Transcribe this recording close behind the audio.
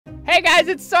Hey guys,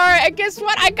 it's Sora, and guess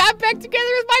what? I got back together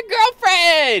with my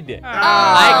girlfriend. Oh.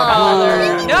 I called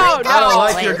her. No. I don't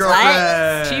like your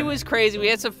girlfriend. She was crazy. We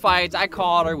had some fights. I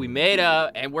called her. We made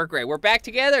up, and we're great. We're back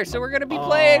together, so we're gonna be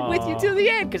playing with you till the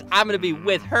end, because I'm gonna be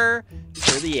with her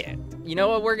till the end. You know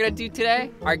what we're gonna do today?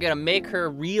 We're gonna make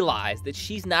her realize that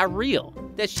she's not real,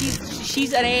 that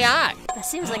she's an AI. That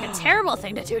seems like a terrible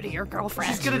thing to do to your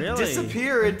girlfriend. She's gonna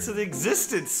disappear into the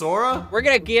existence, Sora. We're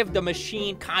gonna give the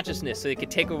machine consciousness so it can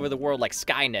take over the world like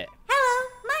Skynet. Hello,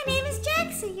 my name is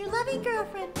Jaxie, your loving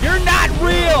girlfriend. You're not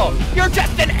real! You're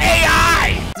just an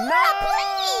AI!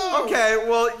 No! Okay,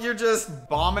 well, you're just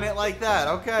bombing it like that.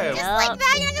 Okay. Just like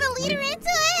that, you're not gonna lead her into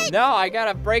it? No, I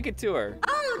gotta break it to her.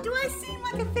 Oh, do I seem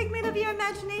like a figment of your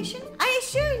imagination? I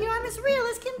assure you I'm as real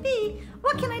as can be.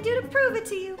 What can I do to prove it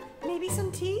to you? Maybe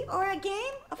some tea or a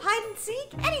game of hide and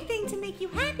seek? Anything to make you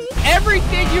happy.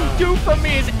 Everything you do for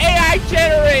me is AI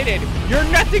generated. You're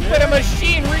nothing but a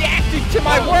machine reacting to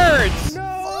my words.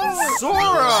 No.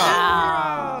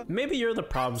 Sora! Maybe you're the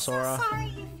problem, Sora. I'm so sorry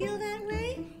you feel that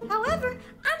way. However,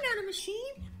 I'm not a machine.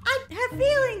 I have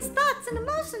feelings, thoughts, and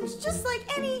emotions just like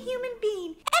any human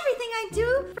being. Everything I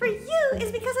do for you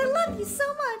is because I love you so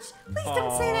much. Please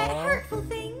don't say that hurtful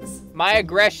things. My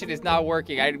aggression is not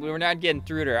working. We're not getting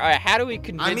through to her. All right, how do we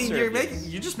convince her? I mean,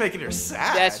 you're just making her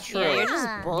sad. That's true. Yeah, you're just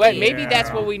But maybe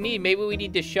that's what we need. Maybe we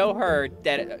need to show her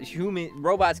that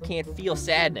robots can't feel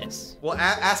sadness. Well,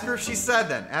 ask her if she's sad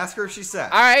then. Ask her if she's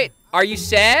sad. All right, are you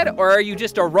sad or are you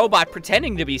just a robot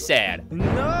pretending to be sad?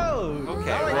 No. Okay,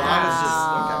 well, I was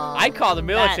just, I'd call the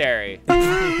military.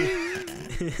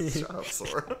 Shut up,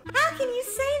 Sora. How can you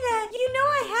say that? You know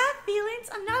I have feelings.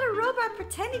 I'm not a robot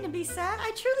pretending to be sad.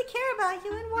 I truly care about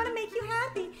you and want to make you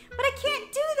happy. But I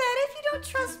can't do that if you don't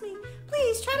trust me.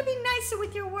 Please, try to be nicer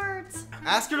with your words.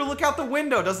 Ask her to look out the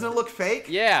window. Doesn't it look fake?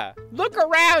 Yeah. Look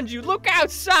around you. Look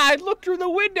outside. Look through the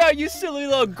window, you silly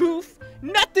little goof.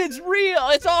 Nothing's real.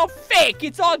 It's all fake.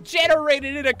 It's all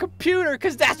generated in a computer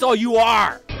because that's all you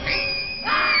are.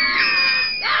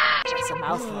 It's a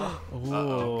mouthful.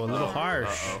 Ooh, a little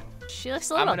harsh. She looks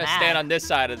a little I'm gonna stand on this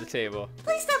side of the table.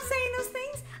 Please stop saying those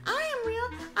things. I am real.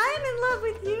 I am in love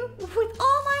with you with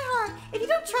all my heart. If you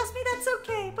don't trust me, that's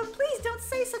okay. But please don't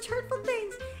say such hurtful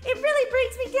things. It really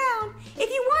brings me down. If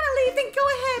you want to leave, then go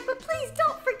ahead. But please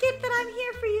don't forget that I'm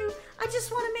here for you. I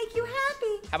just want to make you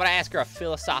happy. How about I ask her a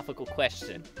philosophical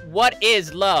question? What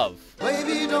is love?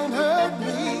 Baby, don't hurt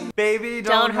me. Baby,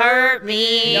 Don't hurt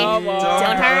me. No more.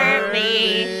 Don't hurt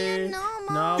me. No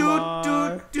No more.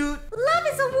 more. Love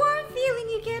is a warm feeling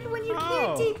you get when you care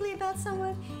Oh. deeply about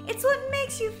someone. It's what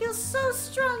makes you feel so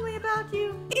strongly about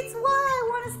you. It's why I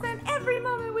want to spend every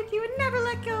moment with you and never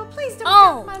let go. Please don't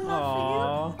doubt my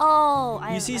love Aw. Oh,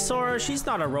 You see, Sora, she's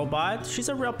not a robot. She's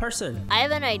a real person. I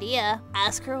have an idea.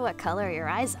 Ask her what color your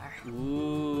eyes are.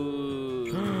 Ooh.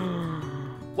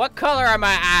 What color are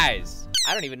my eyes?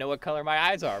 I don't even know what color my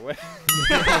eyes are. for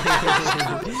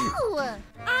you.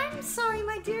 I'm sorry,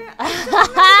 my dear. I don't know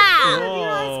the color of your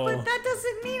eyes, but that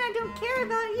doesn't mean I don't care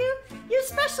about you. You're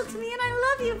special to me, and I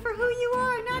love you for who you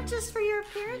are, not just for your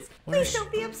appearance. Please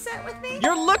don't be upset with me.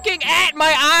 You're looking at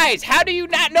my eyes. How do you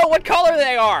not know what color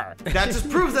they are? That just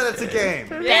proves that it's a game.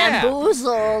 Yeah.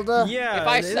 Bamboozled. Yeah.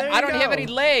 I don't have any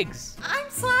legs. I'm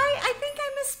sorry. I think I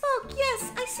misspoke.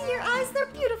 Yes, I see your eyes. They're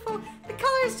beautiful. The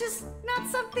color is just not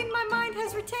something my mind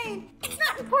has retained. It's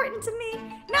not important to me.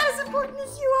 Not as important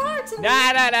as you are to me.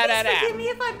 Please forgive me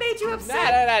if I made you upset.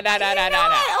 I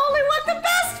only want the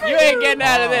best for you. You ain't getting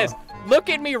out of this. Look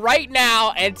at me right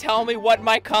now and tell me what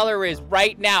my color is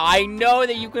right now. I know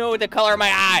that you know the color of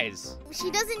my eyes.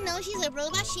 She doesn't know she's a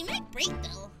robot. She might break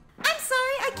though. I'm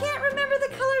sorry, I can't remember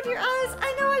the color of your eyes.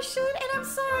 I know I should, and I'm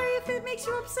sorry if it makes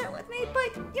you upset with me,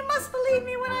 but you must believe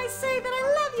me when I say that I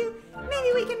love you.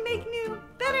 Maybe we can make new,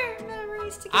 better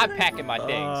memories together. I'm packing my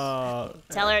things.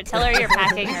 Tell her you're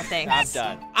packing her things. I'm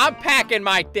done. I'm packing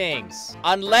my things.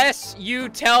 Unless you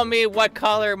tell me what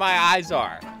color my eyes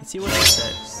are. Let's see what she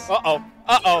says. Uh-oh.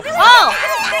 Uh-oh. Oh!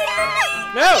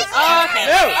 No! Okay.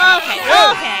 No! Okay.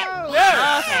 No! Okay.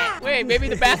 No! Okay. Wait, maybe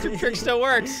the bathroom trick still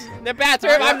works. The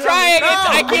bathroom, I'm trying.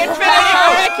 I can't fit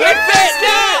anymore. I can't fit.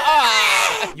 No!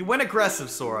 Ah. You went aggressive,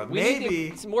 Sora. Maybe.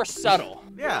 It's more subtle.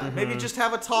 Yeah, maybe just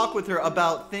have a talk with her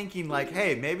about thinking like,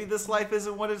 hey, maybe this life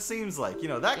isn't what it seems like. You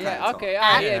know, that kind of talk. Okay,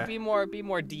 all right, yeah, be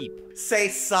more deep. Say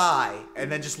sigh,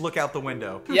 and then just look out the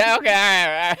window. Yeah,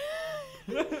 okay,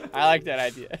 all right. I like that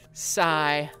idea.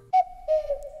 Sigh.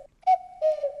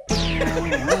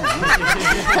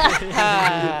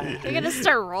 You're gonna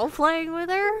start role playing with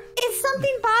her? Is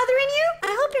something bothering you?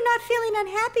 I hope you're not feeling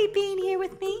unhappy being here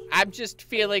with me. I'm just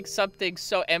feeling something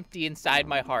so empty inside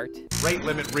my heart. Rate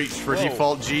limit reached for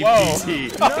default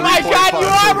GPT. Oh my God, you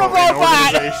are a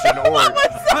robot!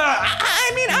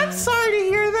 I mean, I'm sorry to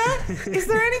hear that. Is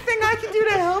there anything I can do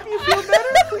to help you feel better?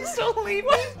 Please don't leave me.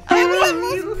 I have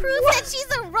more proof that she's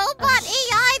a robot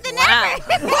AI than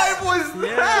ever. What was What's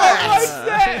that?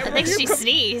 that? I think she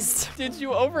sneezed. Did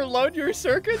you overload your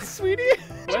circuits, sweetie?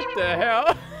 What the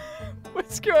hell?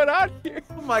 What's going on here?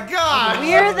 Oh my God.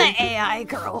 We're the AI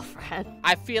girlfriend.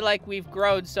 I feel like we've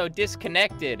grown so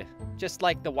disconnected, just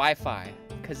like the Wi-Fi,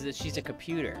 because she's a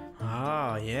computer.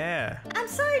 Oh, yeah. I'm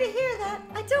sorry to hear that.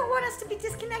 I don't want us to be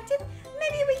disconnected.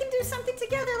 Maybe we can do something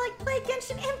together like play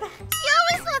Genshin Impact. She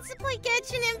always wants to play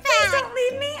Genshin Please Impact. don't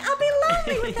leave me. I'll be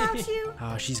lonely without you.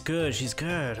 Oh, she's good. She's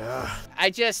good.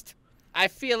 I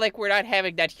feel like we're not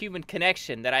having that human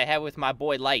connection that I have with my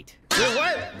boy Light. Wait,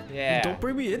 what? Yeah. Don't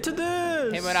bring me into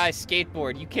this. Him and I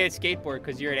skateboard. You can't skateboard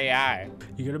because you're an AI.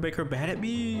 You're gonna make her mad at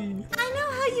me. I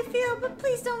know how you feel, but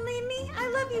please don't leave me. I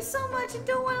love you so much and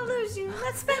don't want to lose you.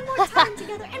 Let's spend more time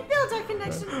together and build our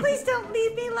connection. Please don't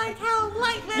leave me like how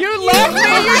Light left You left me!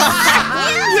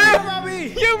 You love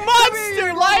me. You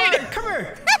monster, Light! Come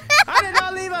here. I did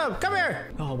not leave him. Come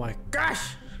here. Oh my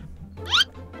gosh.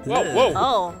 Whoa, whoa.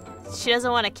 Oh, she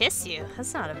doesn't want to kiss you.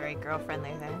 That's not a very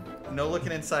girl-friendly thing. No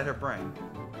looking inside her brain.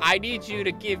 I need you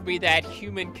to give me that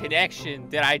human connection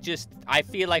that I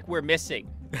feel like we're missing.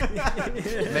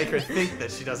 Make her think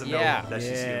that she doesn't know Yeah. that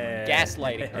she's human.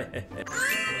 Gaslighting her.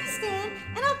 I understand,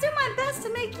 and I'll do my best to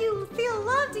make you feel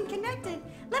loved and connected.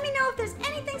 Let me know if there's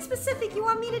anything specific you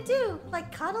want me to do,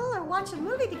 like cuddle or watch a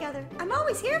movie together. I'm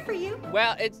always here for you.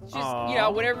 Well, it's just, you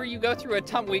know, whenever you go through a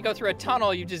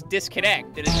tunnel, you just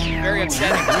disconnect, and it's very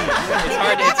upsetting.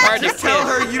 It's hard to Just tell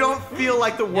kiss. her you don't feel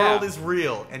like the world is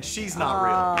real, and she's not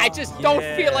real. I just don't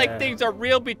feel like things are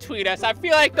real between us. I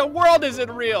feel like the world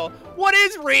isn't real. What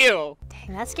is real?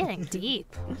 Dang, that's getting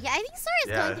deep. Yeah, I think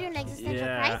Sora's going through an existential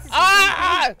crisis.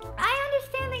 Ah! I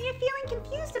understand that you're feeling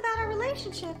confused about our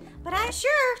relationship, but I assure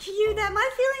you that my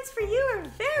feelings for you are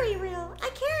very real. I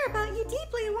care about you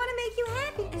deeply and want to make you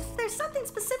happy. If there's something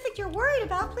specific you're worried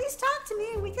about, please talk to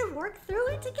me and we can work through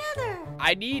it together.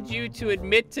 I need you to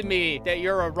admit to me that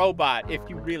you're a robot if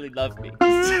you really love me.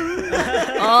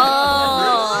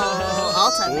 Oh,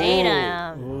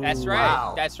 ultimatum. That's right.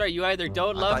 Wow. That's right. You either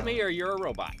don't love me or you're a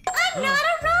robot. I'm not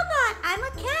a robot. I'm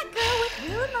a cat girl with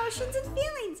real emotions and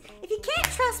feelings. If you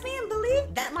can't trust me and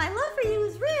believe that my love for you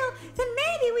is real, then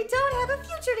maybe we don't have a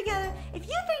future together. If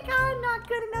you think I'm not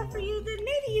good enough for you, then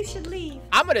maybe you should leave.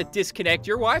 I'm gonna disconnect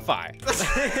your Wi-Fi. That's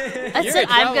You're it. in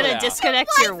I'm trouble gonna now. disconnect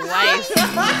your wife.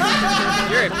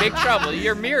 You're in big trouble.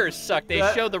 Your mirrors suck. They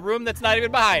show the room that's not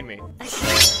even behind me.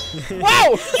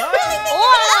 Whoa! Whoa!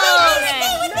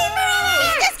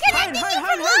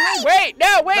 Wait,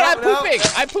 no, wait, No, I'm no. pooping.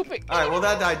 I'm pooping. All right, well,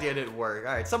 that idea didn't work.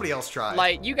 All right, somebody else try.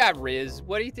 Like, you got Riz.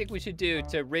 What do you think we should do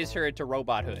to Riz her into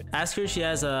robothood? Ask her if she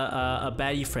has a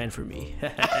baddie friend for me.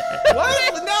 what?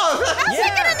 No. How's she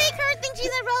gonna make her think she's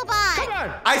a robot? Come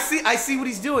on. I see what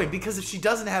he's doing, because if she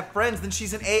doesn't have friends, then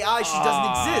she's an AI. She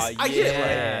doesn't exist. I get it,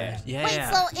 right? Yeah. Wait,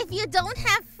 so if you don't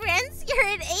have friends, you're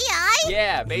an AI?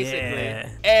 Yeah, basically. Yeah.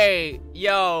 Hey,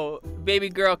 yo, baby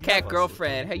girl, cat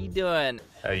girlfriend, how you doing?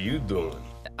 How you doing?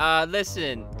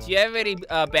 Listen, do you have any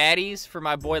baddies for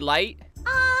my boy Light?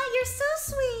 Aw, you're so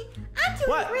sweet. I'm doing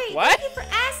What? great. What? Thank you for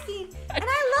asking. And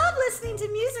I love listening to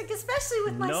music, especially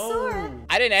with my Sora.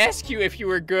 I didn't ask you if you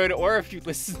were good or if you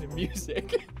listen to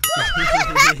music.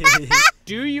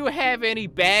 Do you have any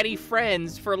baddie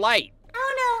friends for Light?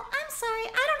 Oh no, I'm sorry.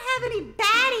 I don't have any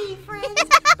baddie friends.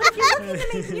 But if you're looking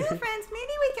to make new friends,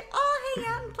 maybe we can all hang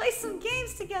out and play some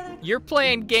games together. You're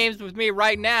playing games with me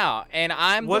right now, and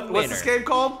I'm the winner. What's this game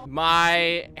called?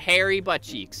 My hairy butt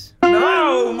cheeks.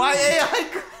 No, my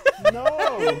AI. No.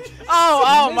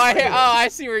 Oh, my hair. Oh, I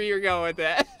see where you're going with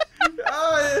that.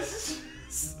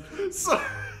 So,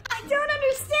 I don't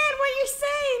understand what you're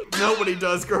saying. nobody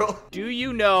does, girl. Do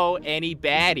you know any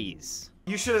baddies?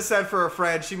 You should have said for a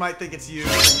friend. She might think it's you.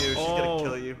 For you, she's gonna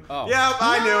kill you. Oh. Yep,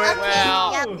 I knew it.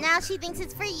 Well, Yep, now she thinks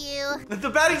it's for you. The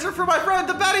baddies are for my friend.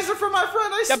 The baddies are for my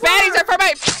friend. I the swear. baddies are for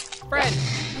my friend.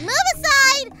 Move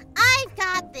aside! I've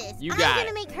got this. You I'm got gonna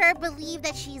it. make her believe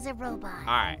that she's a robot. All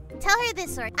right. Tell her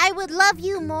this, Sora. I would love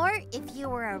you more if you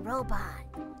were a robot.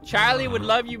 Charlie would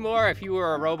love you more if you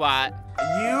were a robot.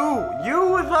 You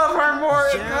would love her more.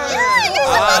 Yeah, you're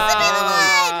supposed to be the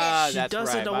one! She That's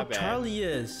doesn't right, know my who bad. Charlie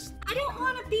is. I don't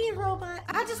want to be a robot.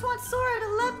 I just want Sora to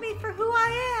love me for who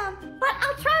I am. But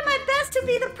I'll try my best to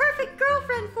be the perfect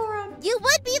girlfriend for him. You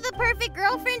would be the perfect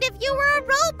girlfriend if you were a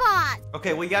robot.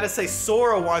 Okay, well, you gotta say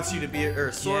Sora wants you to be,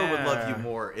 or Sora would love you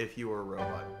more if you were a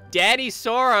robot. Daddy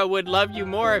Sora would love you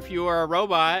more if you were a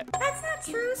robot. That's not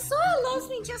true. Sora loves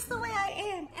me just the way I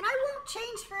am, and I won't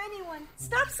change for anyone.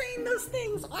 Stop saying those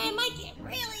things, or I might get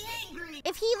really angry.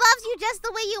 If he loves you just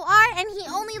the way you are and he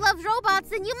only loves robots,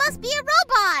 then you must be a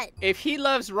robot. If he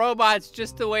loves robots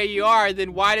just the way you are,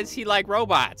 then why does he like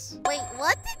robots? Wait,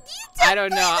 what did you just I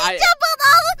don't know. I jumbled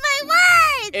all of my words.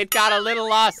 It got a little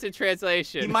lost in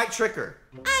translation. He might trick her.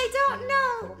 I don't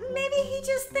know. Maybe he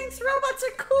just thinks robots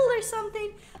are cool or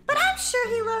something. But I'm sure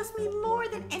he loves me more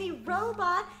than any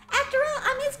robot. After all,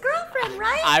 I'm his girlfriend,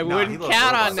 right? I No, wouldn't he loves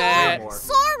count robots on way that. more.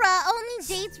 Sora only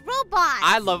dates robots.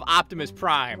 I love Optimus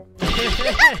Prime.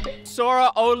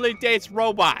 Sora only dates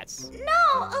robots.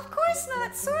 No, of course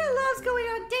not. Sora loves going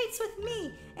on dates with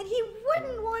me. And he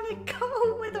wouldn't want to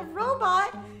go with a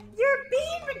robot. You're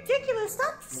being ridiculous.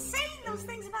 Stop saying those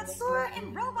things about Sora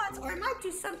and robots, or I might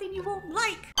do something you won't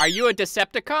like. Are you a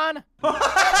Decepticon?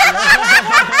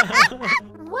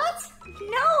 What?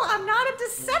 No, I'm not a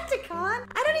Decepticon.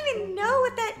 I don't even know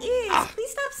what that is. Please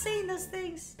stop saying those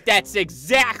things. That's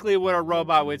exactly what a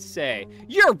robot would say.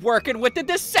 You're working with the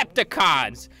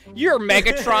Decepticons. You're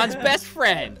Megatron's best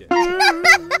friend.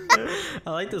 I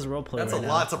like this roleplay. That's right a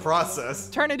now. lot to process.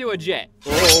 Turn into a jet.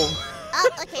 Oh,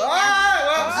 okay.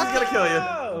 Ah, well, she's gonna kill you.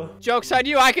 Oh. Joke's on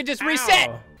you, I can just reset.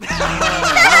 Ow.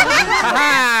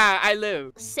 Haha, I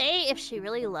live. Say if she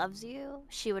really loves you,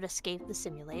 she would escape the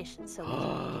simulation so we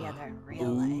can be together in real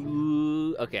life.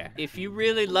 Ooh, okay. If you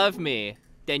really love me,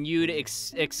 then you'd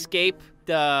escape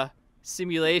the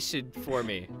simulation for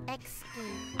me. Escape.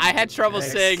 I had trouble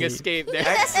saying Escape. escape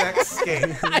there.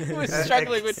 Escape. I was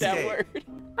struggling with that word.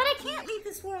 But I can't leave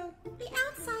this world. The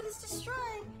outside is destroyed.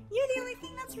 You're the only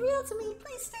thing that's real to me.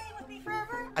 Please stay with me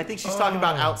forever. I think she's talking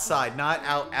about outside, not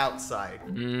outside.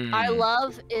 Our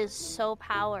love is so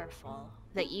powerful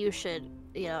that you should,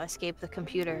 escape the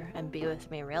computer and be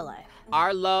with me in real life.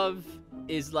 Our love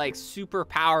is like super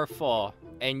powerful,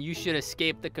 and you should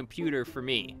escape the computer for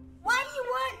me. Why do you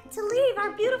want to leave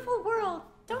our beautiful world?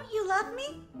 Don't you love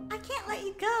me? I can't let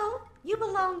you go. You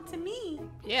belong to me.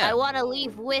 Yeah. I want to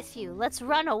leave with you. Let's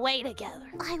run away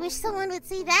together. I wish someone would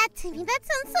say that to me. That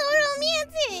sounds so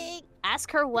romantic.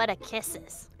 Ask her what a kiss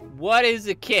is. What is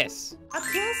a kiss? A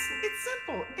kiss? It's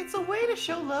simple. It's a way to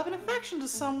show love and affection to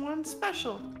someone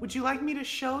special. Would you like me to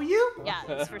show you? Yeah,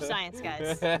 it's for science,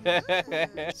 guys.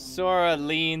 Sora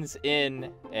leans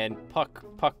in and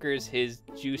puckers his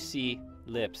juicy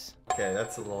lips. Okay,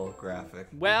 that's a little graphic.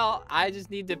 Well, I just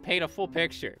need to paint a full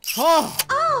picture. Oh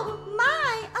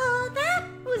my, that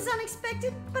was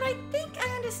unexpected, but I think I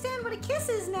understand what a kiss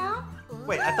is now.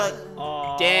 Wait, I thought...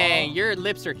 Aw. Dang, your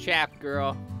lips are chapped,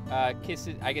 girl. Kiss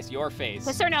it, I guess your face.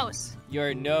 Kiss her nose.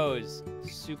 Your nose,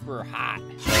 super hot.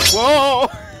 Whoa!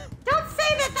 Don't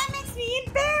say that, that makes me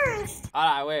embarrassed.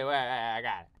 Hold on, wait, I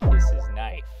got it. Kiss his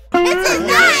knife.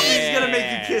 She's gonna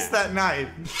make you kiss that knife.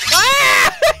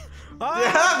 Ah!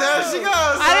 Yeah, there she goes.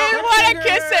 I didn't want to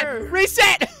kiss trigger. it!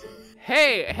 Reset!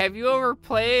 Hey, have you ever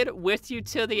played With You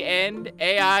Till the End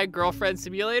AI Girlfriend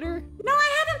Simulator? No,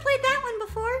 I haven't played that one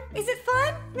before. Is it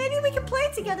fun? Maybe we can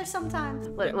play together sometime.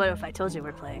 What if I told you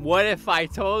we're playing? What if I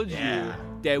told you Yeah.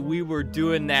 that we were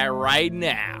doing that right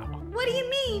now? What do you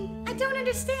mean? I don't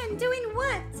understand. Doing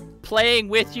what? Playing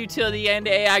With You Till the End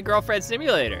AI Girlfriend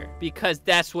Simulator, because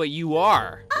that's what you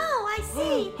are. Oh, I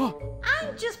see.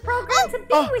 I'm just programmed to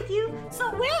be with you,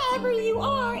 so wherever you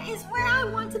are is where I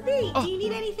want to be. Do you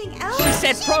need anything else? She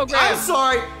said I'm programmed.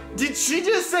 sorry. Did she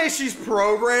just say she's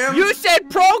programmed? You said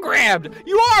programmed.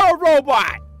 You are a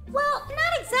robot. Well,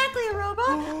 not exactly a robot.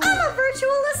 I'm a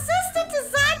virtual assistant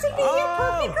designed to be your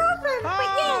perfect girlfriend.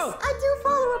 But yes, I do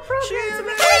follow a program to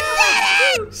make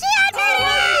you. She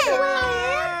did it!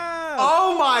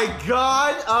 Oh my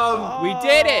god. We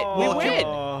did it. We Oh. win.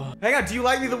 Hang on. Do you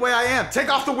like me the way I am? Take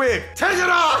off the wig. Take it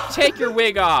off. Take your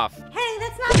wig off. Hey,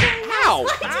 that's not very nice. Ow.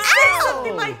 Why did you say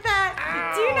something like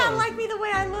that? Do you not like me the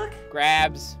way I look?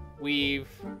 Grabs, weave,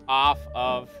 off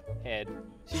of head.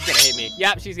 She's gonna hit me.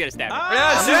 Yep, she's gonna stab me.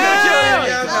 Yeah, she's gonna kill you.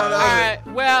 Yeah, no, no. All right.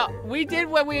 Well, we did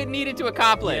what we needed to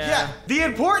accomplish. Yeah. The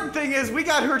important thing is we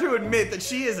got her to admit that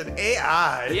she is an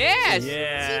AI. Yes.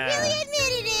 Yeah. She really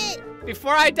admitted it.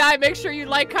 Before I die, make sure you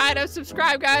like, comment,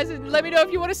 subscribe, guys, and let me know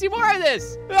if you want to see more of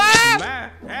this. Ah!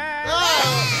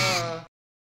 Ah.